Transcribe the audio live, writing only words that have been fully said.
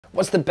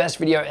What's the best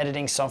video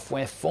editing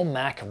software for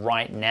Mac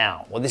right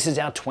now? Well, this is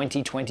our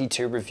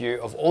 2022 review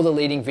of all the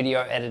leading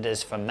video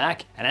editors for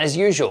Mac. And as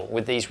usual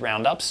with these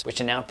roundups,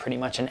 which are now pretty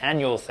much an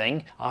annual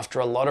thing,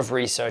 after a lot of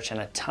research and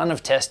a ton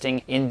of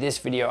testing, in this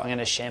video I'm going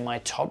to share my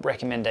top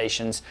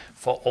recommendations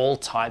for all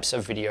types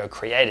of video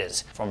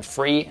creators, from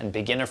free and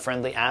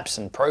beginner-friendly apps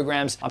and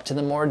programs up to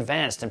the more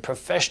advanced and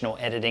professional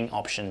editing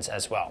options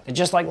as well. And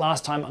just like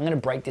last time, I'm going to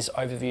break this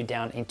overview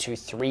down into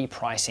 3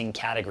 pricing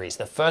categories.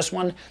 The first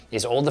one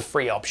is all the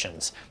free options.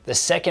 The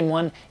second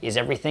one is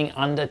everything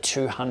under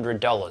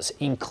 $200,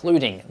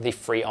 including the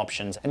free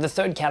options. And the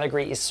third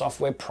category is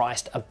software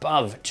priced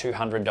above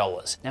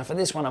 $200. Now for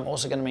this one, I'm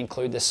also going to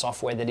include the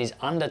software that is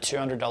under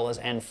 $200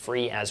 and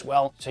free as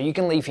well. So you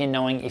can leave here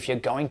knowing if you're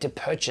going to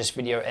purchase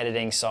video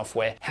editing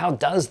software, how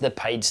does the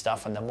paid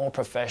stuff and the more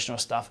professional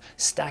stuff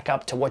stack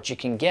up to what you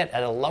can get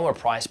at a lower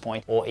price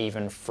point or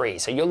even free.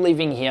 So you're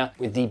leaving here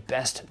with the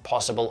best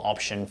possible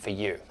option for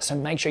you. So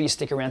make sure you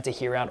stick around to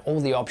hear out all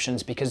the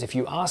options, because if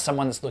you are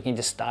someone that's looking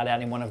to start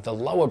out in one of the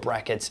lower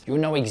brackets, you'll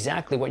know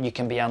exactly what you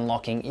can be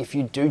unlocking if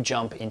you do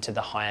jump into the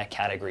higher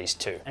categories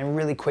too. And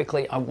really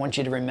quickly, I want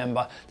you to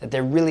remember that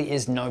there really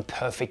is no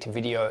perfect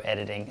video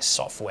editing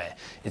software.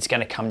 It's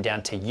going to come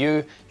down to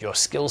you, your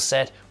skill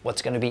set,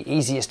 what's going to be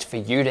easiest for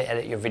you to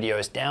edit your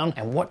videos down,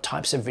 and what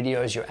types of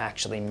videos you're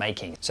actually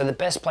making. So the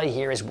best play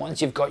here is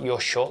once you've got your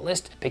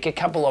shortlist, pick a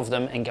couple of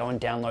them and go and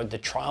download the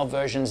trial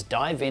versions,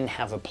 dive in,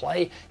 have a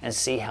play, and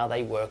see how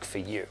they work for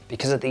you.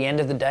 Because at the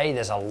end of the day,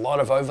 there's a lot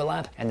of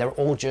overlap and they're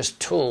all just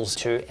tools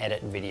to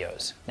edit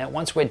videos. Now,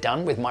 once we're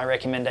done with my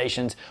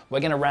recommendations, we're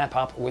going to wrap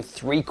up with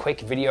 3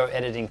 quick video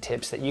editing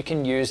tips that you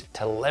can use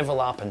to level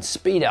up and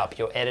speed up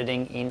your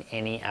editing in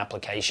any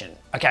application.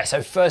 Okay,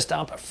 so first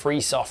up, free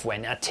software.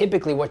 Now,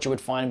 typically what you would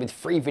find with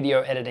free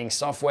video editing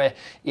software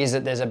is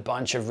that there's a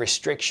bunch of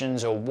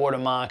restrictions or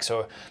watermarks,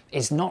 or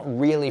it's not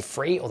really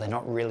free or they're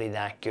not really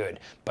that good.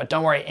 But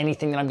don't worry,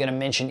 anything that I'm going to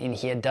mention in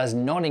here does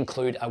not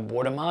include a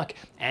watermark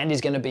and is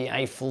going to be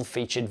a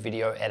full-featured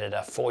video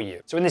editor for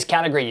you. So in this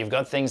category, you've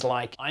got things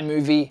like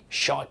iMovie,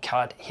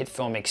 Shortcut,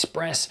 HitFilm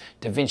Express,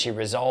 Davinci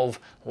Resolve,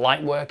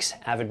 Lightworks,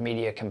 Avid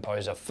Media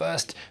Composer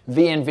First,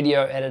 VN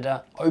Video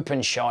Editor,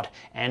 OpenShot,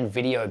 and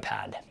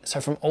VideoPad.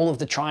 So from all of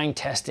the trying,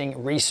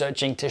 testing,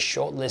 researching to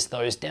shortlist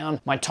those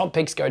down, my top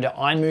picks go to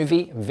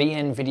iMovie,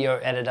 VN Video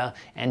Editor,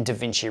 and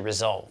Davinci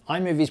Resolve.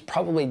 iMovie is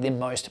probably the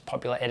most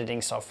popular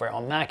editing software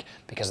on Mac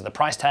because of the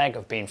price tag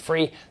of being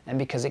free and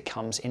because it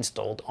comes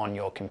installed on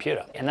your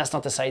computer. And that's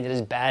not to say that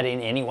it's bad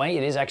in any way.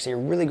 It is actually a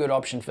really good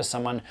option for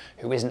someone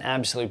who is an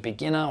absolute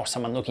beginner or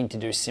someone looking to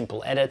do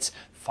simple edits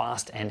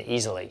fast and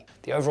easily.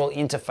 The overall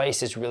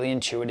interface is really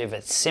intuitive,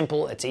 it's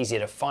simple, it's easy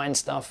to find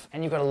stuff,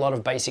 and you've got a lot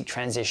of basic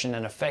transition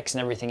and effects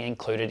and everything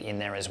included in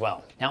there as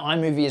well. Now,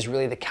 iMovie is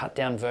really the cut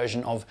down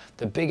version of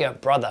the bigger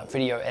brother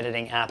video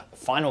editing app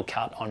Final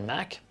Cut on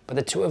Mac, but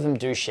the two of them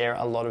do share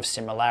a lot of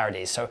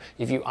similarities. So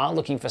if you are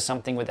looking for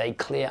something with a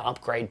clear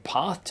upgrade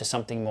path to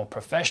something more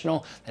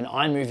professional, then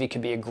iMovie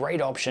could be a great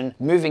option.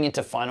 Moving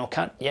into Final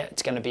Cut, yeah,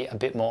 it's going to be a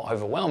bit more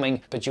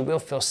overwhelming, but you will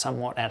feel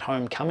somewhat at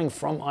home coming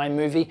from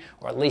iMovie,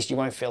 or at least you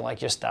won't feel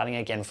like you're starting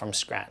again from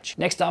scratch.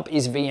 Next up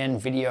is VN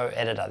Video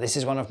Editor. This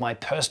is one of my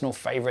personal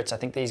favorites. I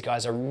think these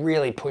guys are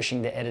really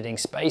pushing the editing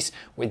space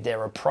with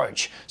their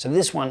approach. So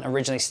this one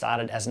originally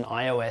started as an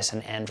iOS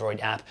and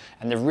Android app,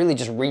 and they've really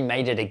just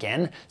remade it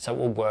again so it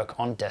will work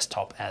on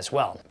desktop as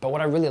well. But what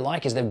I really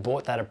like is they've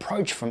brought that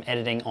approach from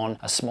editing on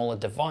a smaller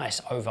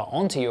device over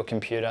onto your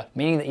computer,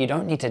 meaning that you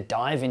don't need to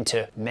dive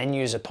into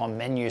menus upon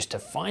menus to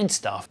find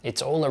stuff.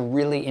 It's all a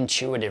really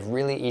intuitive,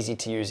 really easy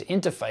to use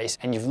interface,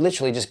 and you've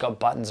literally just got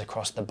buttons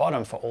across the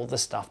bottom for all the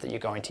stuff that you're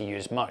going to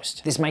use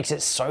most. This makes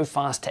it so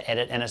fast to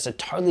edit, and it's a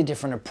totally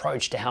different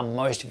approach to how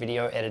most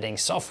video editing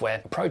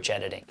software approach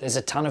editing. There's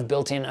a ton of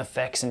built-in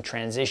effects and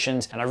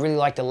transitions, and I really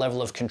like the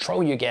level of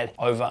control you get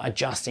over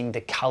adjusting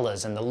the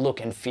colors and the look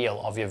and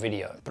feel of your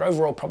video. But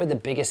overall, probably the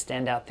biggest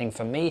standout thing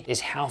for me is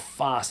how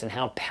fast and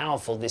how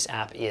powerful this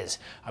app is.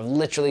 I've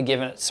literally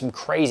given it some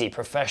crazy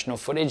professional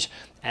footage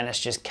and it's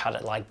just cut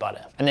it like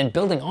butter. And then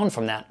building on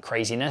from that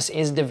craziness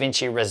is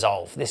Davinci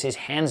Resolve. This is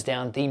hands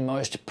down the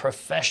most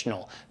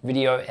professional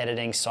video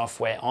editing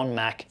software on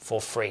Mac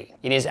for free.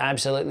 It is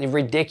absolutely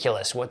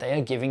ridiculous what they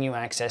are giving you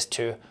access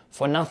to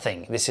for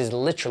nothing. This is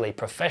literally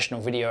professional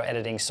video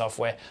editing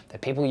software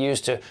that people use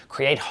to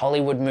create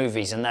Hollywood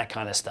movies and that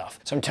kind of stuff.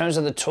 So in terms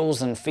of the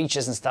tools and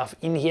features and stuff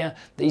in here,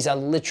 these are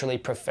literally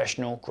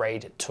professional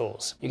grade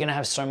tools. You're gonna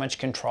have so much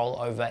control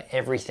over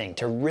everything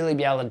to really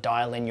be able to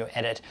dial in your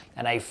edit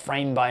at a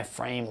frame by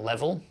frame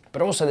level.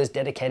 But also there's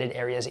dedicated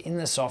areas in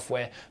the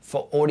software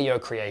for audio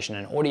creation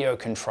and audio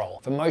control,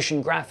 for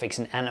motion graphics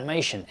and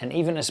animation, and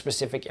even a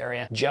specific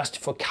area just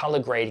for color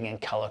grading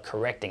and color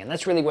correcting. And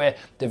that's really where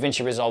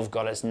Davinci Resolve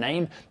got its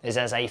name, is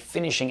as a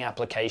finishing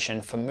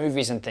application for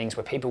movies and things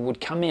where people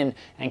would come in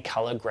and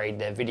color grade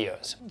their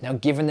videos. Now,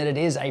 given that it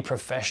is a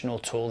professional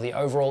tool, the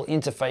overall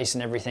interface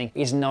and everything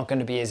is not going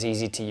to be as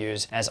easy to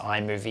use as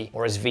iMovie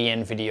or as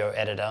VN Video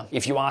Editor.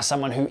 If you are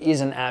someone who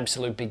is an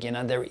absolute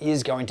beginner, there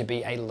is going to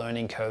be a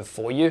learning curve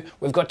for you. you.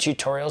 We've got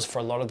tutorials for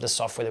a lot of the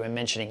software that we're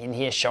mentioning in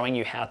here, showing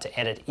you how to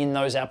edit in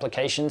those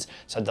applications.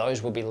 So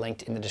those will be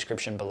linked in the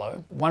description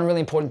below. One really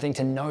important thing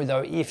to know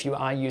though, if you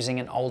are using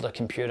an older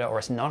computer or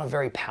it's not a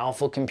very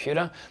powerful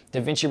computer,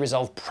 Davinci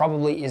Resolve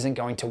probably isn't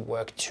going to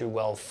work too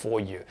well for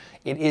you.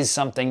 It is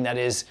something that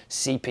is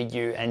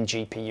CPU and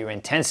GPU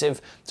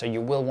intensive, so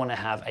you will want to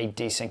have a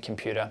decent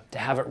computer to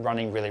have it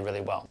running really,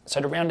 really well.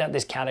 So to round out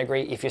this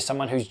category, if you're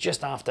someone who's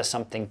just after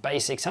something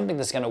basic, something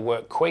that's going to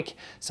work quick,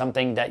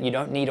 something that you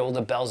don't need all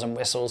the bells and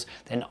whistles,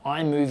 then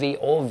iMovie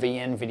or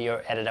VN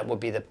Video Editor would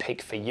be the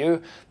pick for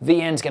you.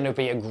 VN's going to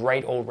be a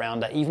great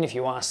all-rounder, even if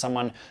you are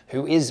someone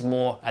who is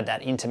more at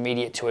that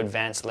intermediate to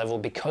advanced level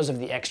because of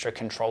the extra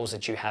controls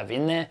that you have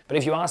in there. But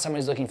if you are someone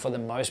who's looking for the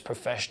most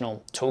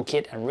professional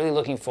toolkit and really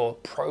looking for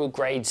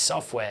pro-grade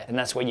software, then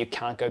that's where you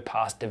can't go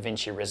past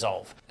Davinci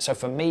Resolve. So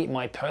for me,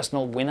 my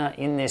personal winner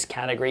in this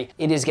category,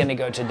 it is going to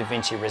go to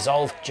Davinci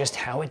Resolve, just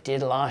how it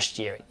did last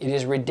year. It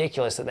is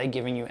ridiculous that they're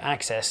giving you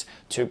access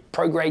to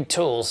pro-grade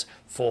tools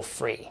for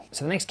free.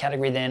 So the next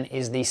category then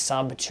is the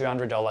sub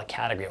 $200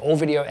 category, all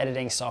video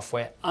editing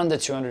software under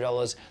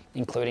 $200,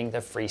 including the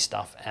free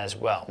stuff as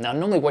well. Now,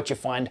 normally what you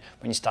find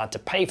when you start to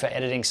pay for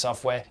editing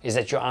software is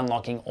that you're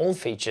unlocking all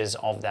features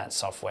of that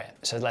software.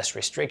 So less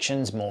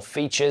restrictions, more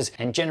features,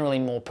 and generally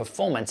more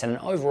performance and an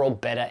overall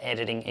better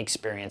editing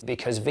experience,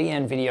 because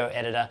VN Video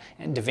Editor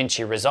and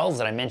Davinci Resolve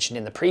that I mentioned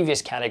in the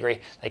previous category,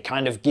 they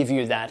kind of give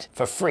you that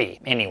for free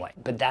anyway,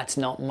 but that's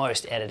not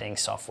most editing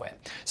software.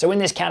 So in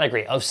this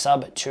category of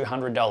sub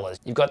 $200,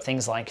 you've got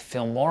things like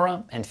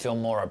Filmora and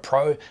Filmora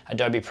Pro,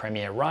 Adobe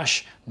Premiere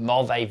Rush,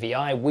 Move AVI,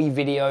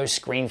 Wevideo,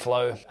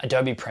 ScreenFlow,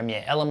 Adobe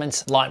Premiere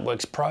Elements,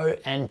 Lightworks Pro,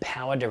 and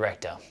Power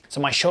Director.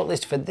 So my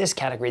shortlist for this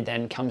category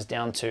then comes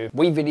down to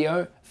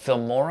Wevideo,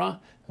 Filmora,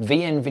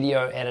 VN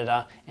Video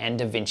Editor, and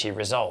Davinci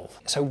Resolve.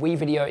 So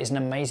Wevideo is an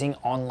amazing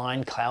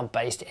online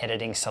cloud-based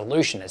editing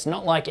solution. It's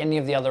not like any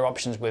of the other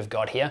options we've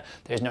got here.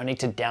 There's no need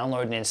to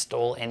download and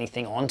install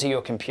anything onto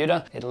your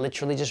computer. It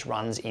literally just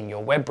runs in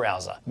your web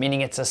browser,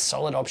 meaning it's a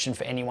solid option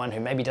for anyone who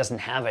maybe doesn't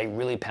have a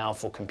really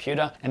powerful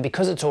computer. And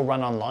because it's all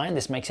run online,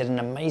 this makes it an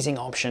amazing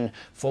option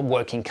for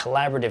working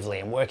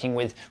collaboratively and working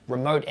with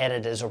remote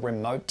editors or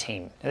remote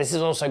team. Now, this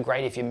is also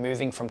great if you're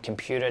moving from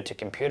computer to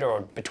computer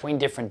or between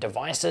different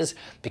devices,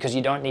 because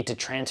you don't need to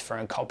transfer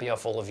and copy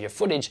off all of your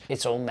footage.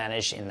 It's all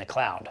managed in the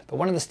cloud. But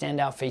one of the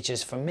standout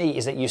features for me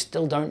is that you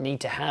still don't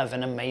need to have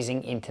an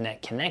amazing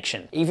internet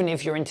connection. Even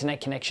if your internet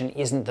connection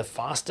isn't the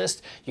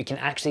fastest, you can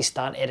actually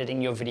start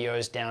editing your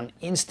videos down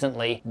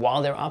instantly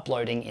while they're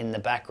uploading in the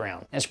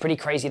background. And it's pretty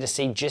crazy to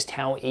see just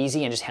how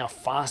easy and just how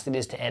fast it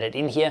is to edit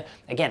in here.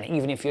 Again,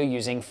 even if you're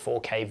using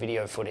 4K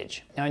video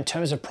footage. Now, in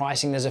terms of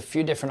pricing, there's a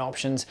few different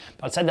options,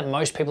 but I'd say that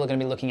most people are going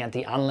to be looking at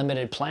the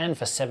unlimited plan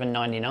for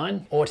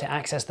 $7.99, or to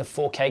access the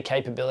 4K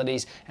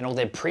capabilities and all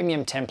their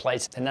premium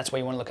templates, then that's where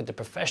you want to look at the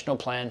professional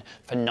plan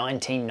for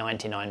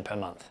 $19.99 per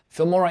month.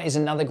 Filmora is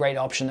another great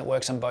option that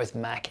works on both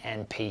Mac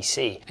and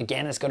PC.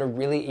 Again, it's got a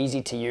really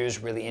easy to use,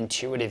 really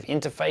intuitive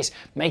interface,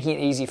 making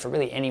it easy for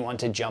really anyone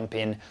to jump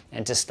in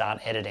and to start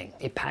editing.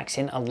 It packs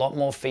in a lot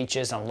more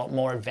features and a lot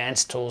more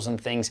advanced tools and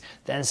things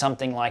than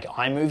something like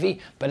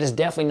iMovie, but is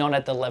definitely not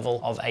at the level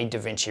of a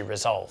Davinci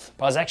Resolve.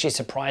 But I was actually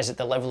surprised at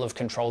the level of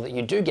control that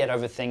you do get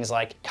over things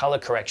like color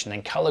correction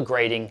and color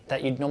grading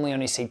that you'd normally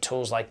only see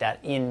tools like that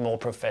in more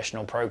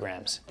professional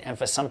programs. And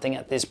for something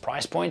at this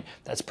price point,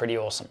 that's pretty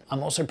awesome.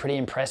 I'm also pretty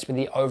impressed with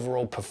the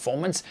overall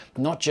performance,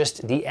 not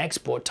just the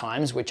export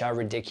times, which are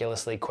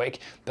ridiculously quick,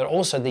 but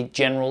also the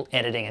general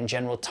editing and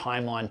general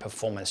timeline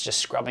performance, just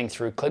scrubbing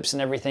through clips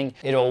and everything.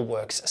 It all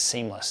works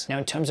seamless. Now,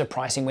 in terms of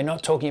pricing, we're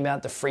not talking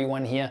about the free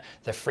one here.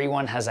 The free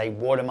one has a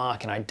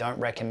watermark and I don't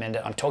recommend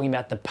it. I'm talking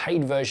about the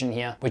paid version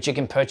here, which you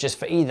can purchase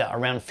for either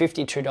around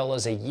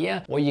 $52 a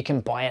year, or you can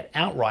buy it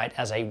outright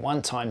as a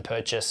one-time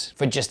purchase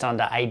for just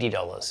under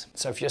 $80.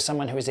 So if you're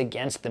someone who is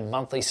against the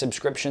monthly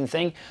subscription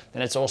thing,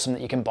 then it's awesome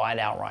that you can buy it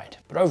outright.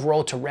 But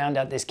overall, to round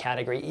out this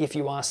category, if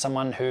you are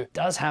someone who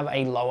does have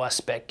a lower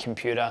spec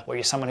computer, or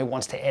you're someone who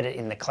wants to edit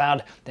in the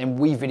cloud, then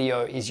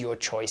Wevideo is your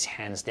choice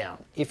hands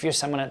down. If you're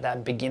someone at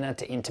that beginner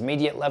to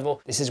intermediate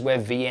level, this is where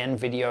VN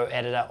Video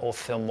Editor or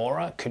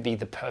Filmora could be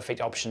the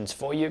perfect options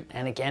for you.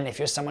 And again, if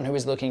you're someone who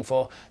is looking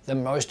for the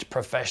most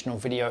professional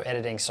video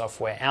editing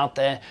software out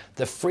there,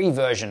 the free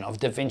version of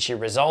Davinci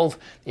Resolve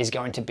is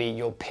going to be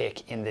your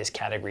pick in this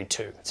category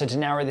too. So to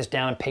narrow this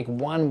down and pick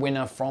one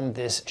winner from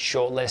this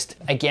shortlist,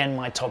 again,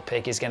 my top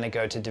pick is going to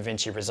go to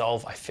Davinci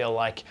Resolve. I feel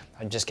like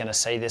I'm just going to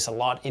say this a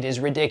lot. It is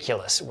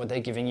ridiculous what they're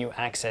giving you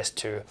access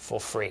to for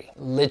free.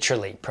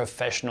 Literally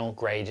professional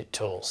grade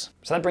tools.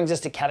 So that brings us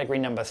to category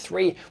number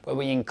 3, where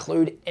we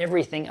include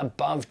everything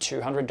above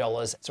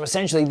 $200. So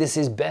essentially, this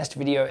is best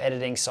video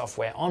editing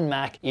software on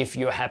Mac if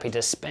you're happy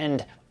to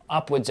spend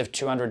upwards of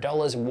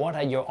 $200, what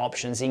are your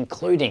options,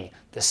 including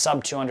the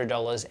sub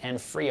 $200 and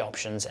free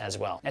options as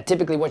well. Now,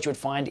 typically what you would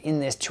find in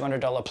this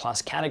 $200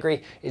 plus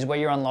category is where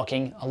you're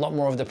unlocking a lot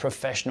more of the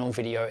professional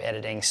video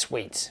editing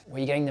suites, where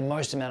you're getting the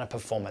most amount of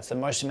performance, the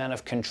most amount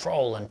of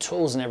control and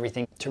tools and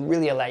everything to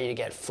really allow you to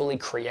get fully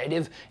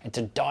creative and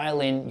to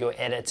dial in your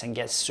edits and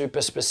get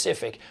super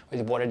specific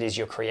with what it is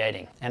you're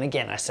creating. And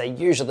again, I say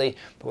usually,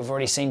 but we've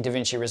already seen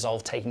Davinci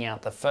Resolve taking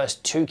out the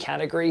first two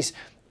categories,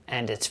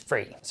 and it's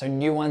free. So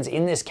new ones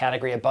in this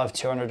category above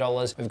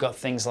 $200, we've got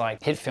things like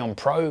HitFilm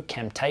Pro,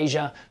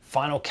 Camtasia,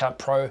 Final Cut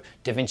Pro,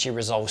 Davinci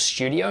Resolve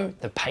Studio,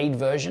 the paid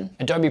version,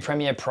 Adobe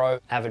Premiere Pro,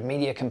 Avid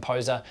Media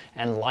Composer,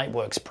 and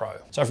Lightworks Pro.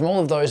 So from all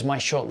of those, my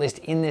shortlist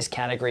in this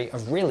category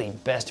of really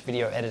best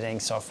video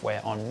editing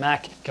software on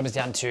Mac comes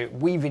down to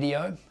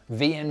Wevideo,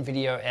 VN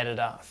Video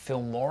Editor,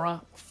 Filmora,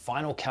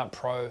 Final Cut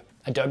Pro,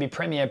 Adobe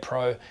Premiere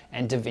Pro,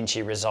 and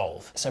Davinci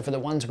Resolve. So for the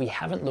ones we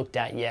haven't looked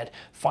at yet,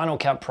 Final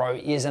Cut Pro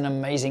is an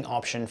amazing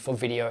option for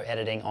video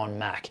editing on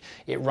Mac.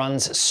 It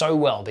runs so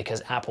well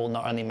because Apple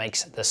not only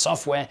makes the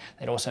software,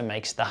 it also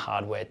makes the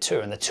hardware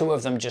too, and the two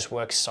of them just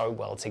work so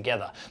well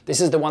together.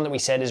 This is the one that we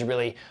said is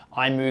really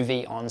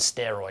iMovie on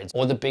steroids,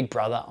 or the big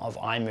brother of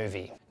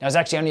iMovie. Now, it was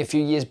actually only a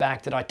few years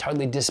back that I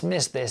totally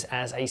dismissed this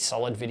as a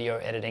solid video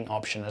editing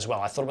option as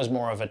well. I thought it was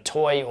more of a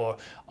toy or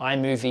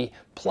iMovie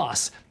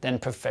Plus than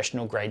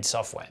professional grade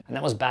software. And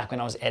that was back when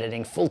I was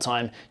editing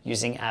full-time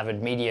using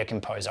Avid Media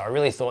Composer. I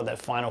really thought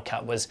that Final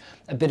Cut was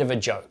a bit of a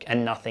joke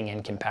and nothing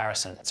in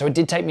comparison. So it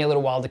did take me a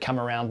little while to come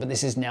around, but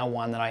this is now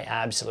one that I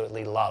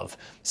absolutely love.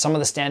 Some of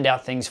the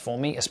standout things for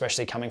me,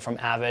 especially coming from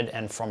Avid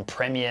and from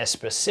Premiere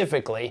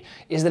specifically,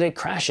 is that it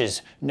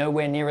crashes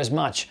nowhere near as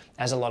much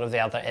as a lot of the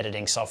other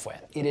editing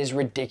software. It is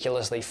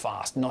ridiculously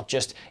fast, not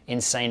just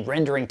insane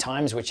rendering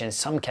times, which in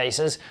some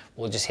cases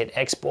will just hit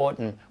export,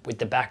 and with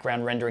the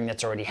background rendering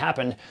that's already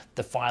happened,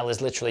 the file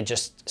is literally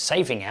just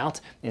saving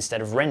out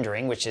instead of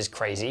rendering, which is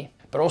crazy.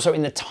 But also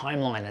in the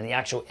timeline and the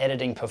actual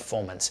editing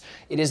performance.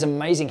 It is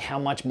amazing how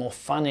much more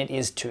fun it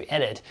is to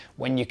edit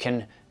when you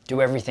can do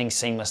everything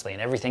seamlessly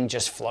and everything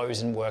just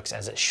flows and works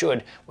as it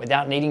should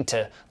without needing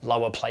to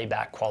lower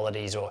playback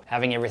qualities or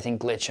having everything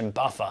glitch and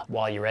buffer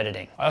while you're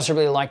editing. I also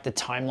really like the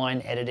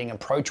timeline editing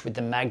approach with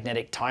the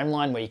magnetic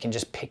timeline, where you can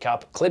just pick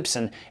up clips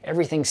and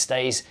everything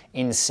stays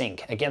in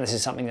sync. Again, this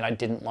is something that I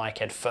didn't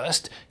like at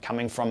first,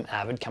 coming from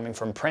Avid, coming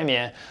from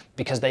Premiere,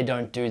 because they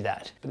don't do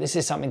that. But this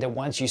is something that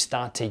once you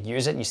start to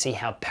use it, you see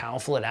how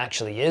powerful it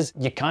actually is,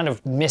 you kind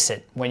of miss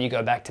it when you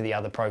go back to the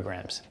other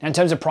programs. Now, in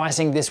terms of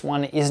pricing, this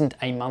one isn't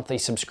a monthly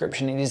subscription.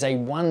 It is a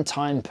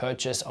one-time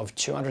purchase of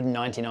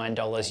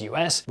 $299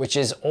 US, which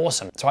is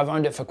awesome. So I've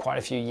owned it for quite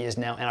a few years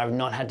now, and I've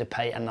not had to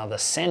pay another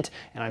cent,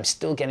 and I'm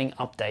still getting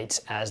updates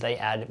as they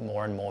add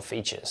more and more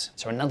features.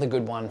 So another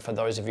good one for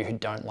those of you who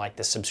don't like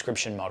the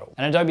subscription model.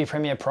 And Adobe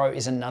Premiere Pro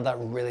is another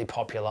really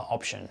popular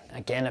option.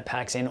 Again, it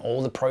packs in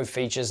all the pro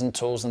features and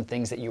tools and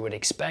things that you would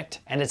expect,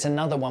 and it's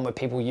another one where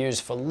people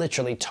use for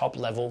literally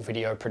top-level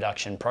video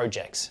production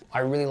projects. I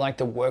really like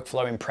the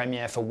workflow in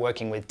Premiere for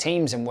working with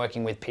teams and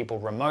working with people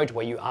remote,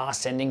 where you are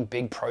sending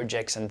big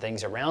projects and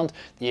things around.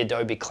 The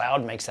Adobe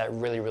Cloud makes that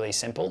really, really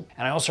simple.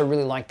 And I also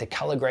really like the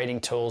color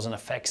grading tools and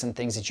effects and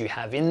things that you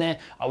have in there.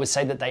 I would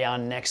say that they are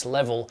next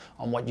level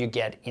on what you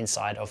get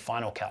inside of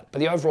Final Cut. But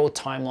the overall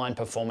timeline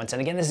performance,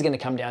 and again, this is going to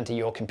come down to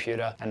your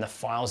computer and the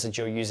files that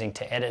you're using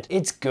to edit.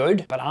 It's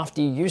good, but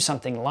after you use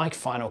something like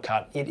Final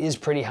Cut, it is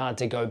pretty hard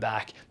to go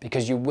back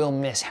because you will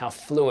miss how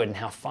fluid and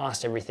how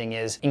fast everything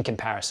is in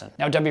comparison.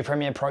 Now, Adobe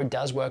Premiere Pro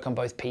does work on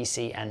both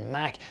PC and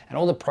Mac, and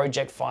all the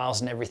project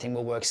files and everything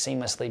will work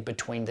seamlessly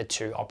between the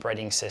two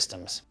operating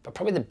systems. But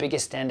probably the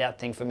biggest standout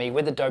thing for me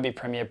with Adobe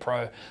Premiere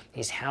Pro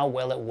is how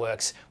well it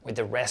works with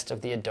the rest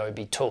of the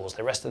Adobe tools,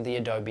 the rest of the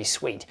Adobe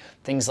suite.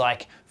 Things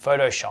like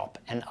Photoshop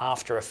and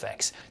After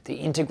Effects. The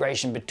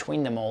integration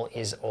between them all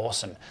is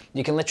awesome.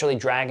 You can literally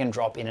drag and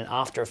drop in an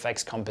After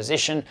Effects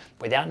composition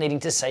without needing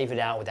to save it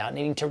out, without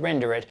needing to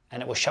render it,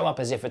 and it will show up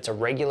as if it's a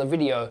regular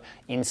video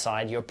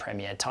inside your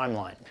Premiere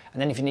timeline.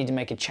 And then if you need to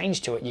make a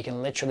change to it, you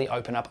can literally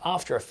open up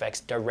After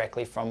Effects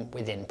directly from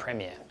within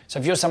Premiere. So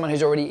if you're someone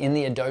who's already in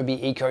the Adobe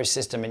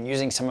ecosystem and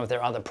using some of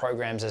their other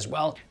programs as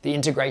well, the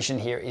integration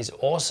here is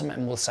awesome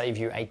and will save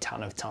you a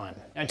ton of time.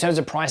 Now, in terms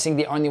of pricing,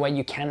 the only way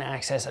you can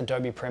access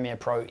Adobe Premiere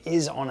Pro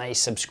is on a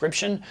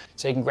subscription.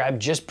 So you can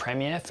grab just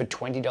Premiere for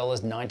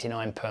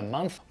 $20.99 per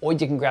month, or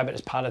you can grab it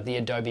as part of the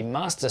Adobe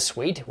Master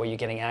Suite, where you're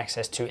getting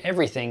access to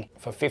everything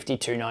for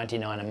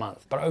 $52.99 a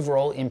month. But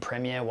overall in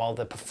Premiere, while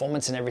the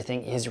performance and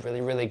everything is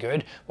really, really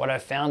good, what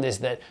I've found is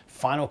that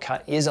Final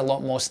Cut is a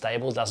lot more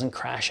stable, doesn't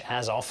crash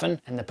as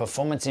often, and the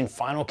performance in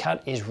Final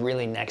Cut is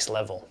really next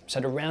level.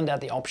 So to round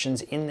out the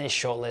options in this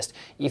shortlist,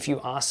 if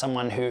you are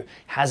someone who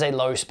has a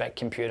low spec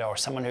computer or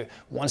someone who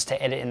wants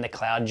to edit in the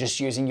cloud just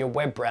using your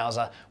web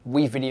browser,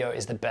 Wevideo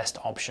is the best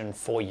option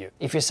for you.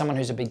 If you're someone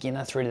who's a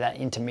beginner through to that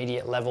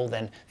intermediate level,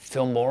 then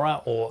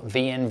Filmora or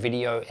VN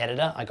Video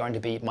Editor are going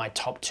to be my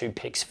top 2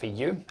 picks for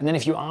you. And then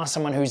if you are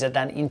someone who's at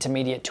that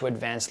intermediate to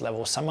advanced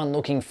level, someone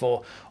looking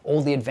for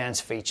all the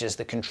advanced features,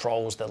 the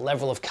controls, the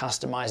level of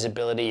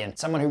customizability, and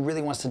someone who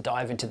really wants to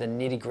dive into the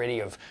nitty-gritty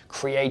of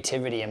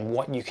creativity and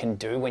what you can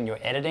do when you're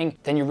editing,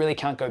 then you really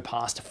can't go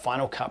past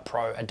Final Cut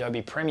Pro,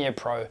 Adobe Premiere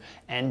Pro,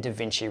 and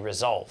Davinci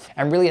Resolve.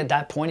 And really at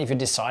that point, if you're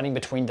deciding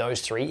between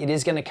those 3, it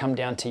is going to come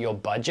down to your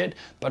budget,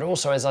 but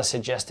also, as I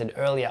suggested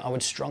earlier, I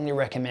would strongly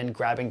recommend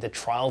grabbing the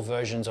trial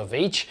versions of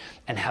each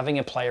and having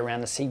a play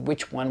around to see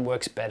which one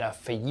works better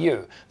for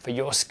you, for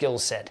your skill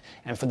set,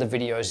 and for the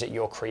videos that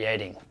you're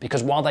creating.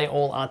 Because while they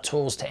all are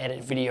tools to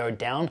edit video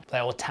down,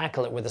 they will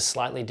tackle it with a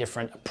slightly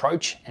different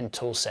approach and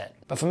tool set.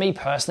 But for me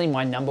personally,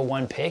 my number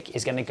 1 pick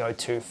is going to go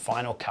to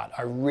Final Cut.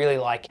 I really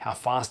like how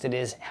fast it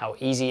is, how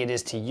easy it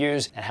is to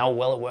use, and how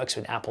well it works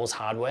with Apple's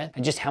hardware,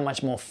 and just how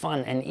much more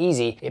fun and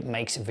easy it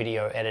makes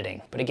video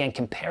editing. But again,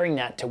 comparing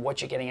that to what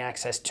you're getting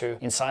access to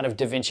inside of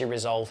Davinci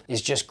Resolve is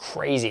just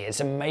crazy. It's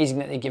amazing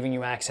that they're giving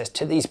you access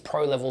to these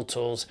pro level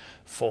tools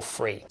for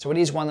free. So it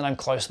is one that I'm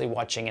closely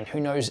watching, and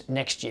who knows,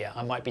 next year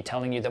I might be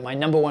telling you that my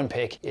number 1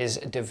 pick is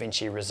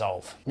Davinci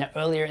Resolve. Now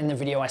earlier in the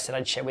video I said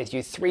I'd share with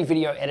you 3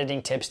 video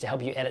editing tips to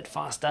help you edit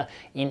faster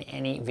in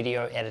any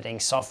video editing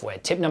software.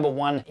 Tip number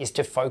 1 is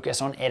to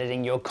focus on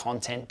editing your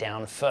content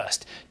down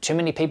first. Too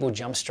many people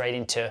jump straight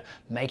into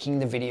making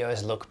the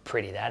videos look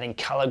pretty. They're adding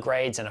color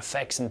grades and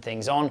effects and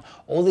things on.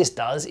 All this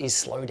does is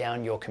slow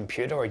down your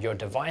computer or your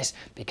device,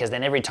 because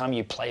then every time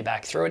you play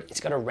back through it, it's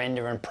got to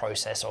render and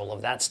process all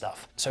of that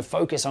stuff. So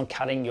focus on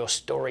cutting your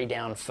story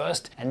down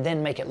first and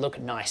then make it look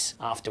nice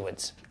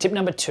afterwards. Tip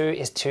number 2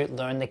 is to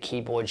learn the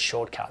keyboard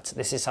shortcuts.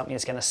 This is something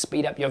that's going to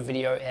speed up your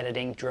video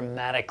editing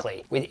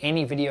dramatically. With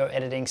any video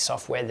editing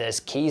software, there's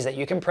keys that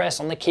you can press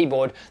on the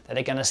keyboard that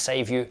are going to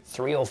save you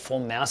 3 or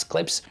 4 mouse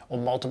clicks or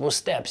multiple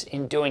steps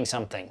in doing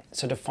something.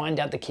 So to find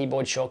out the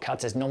keyboard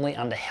shortcuts is normally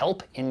under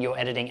help in your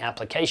editing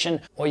application,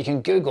 or you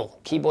can Google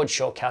keyboard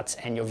shortcuts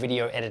and your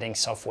video editing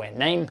software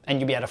name and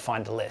you'll be able to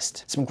find a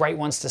list. Some great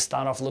ones to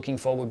start off looking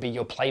for would be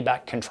your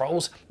playback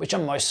controls, which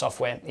on most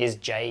software is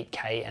J,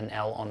 K, and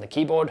L on the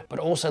keyboard, but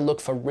also look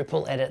for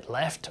ripple edit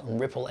left and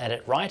ripple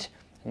edit right,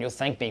 and you'll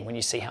thank me when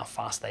you see how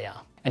fast they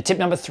are. And tip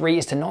number 3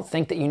 is to not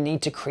think that you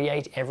need to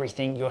create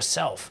everything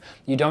yourself.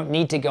 You don't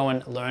need to go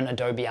and learn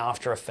Adobe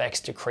After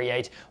Effects to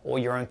create all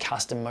your own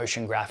custom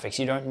motion graphics.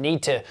 You don't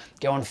need to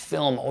go and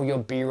film all your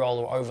B-roll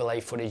or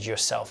overlay footage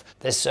yourself.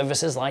 There's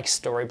services like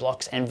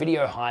Storyblocks and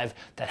Video Hive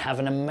that have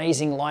an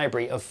amazing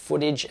library of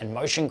footage and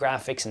motion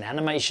graphics and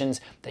animations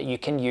that you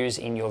can use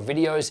in your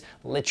videos,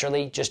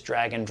 literally just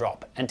drag and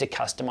drop, and to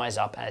customize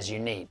up as you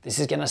need. This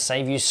is going to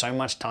save you so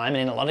much time,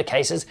 and in a lot of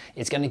cases,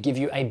 it's going to give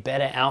you a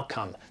better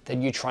outcome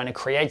than you trying to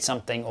create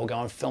something or go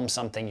and film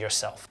something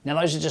yourself. Now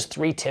those are just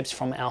 3 tips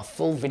from our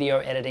full video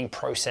editing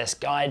process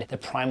guide, the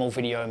Primal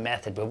Video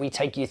Method, where we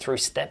take you through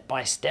step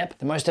by step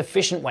the most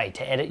efficient way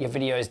to edit your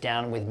videos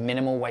down with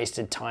minimal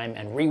wasted time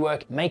and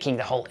rework, making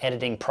the whole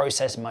editing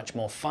process much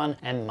more fun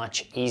and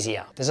much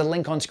easier. There's a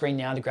link on screen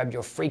now to grab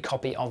your free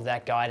copy of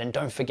that guide, and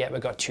don't forget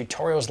we've got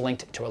tutorials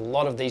linked to a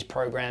lot of these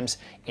programs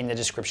in the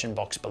description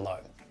box below.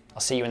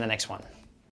 I'll see you in the next one.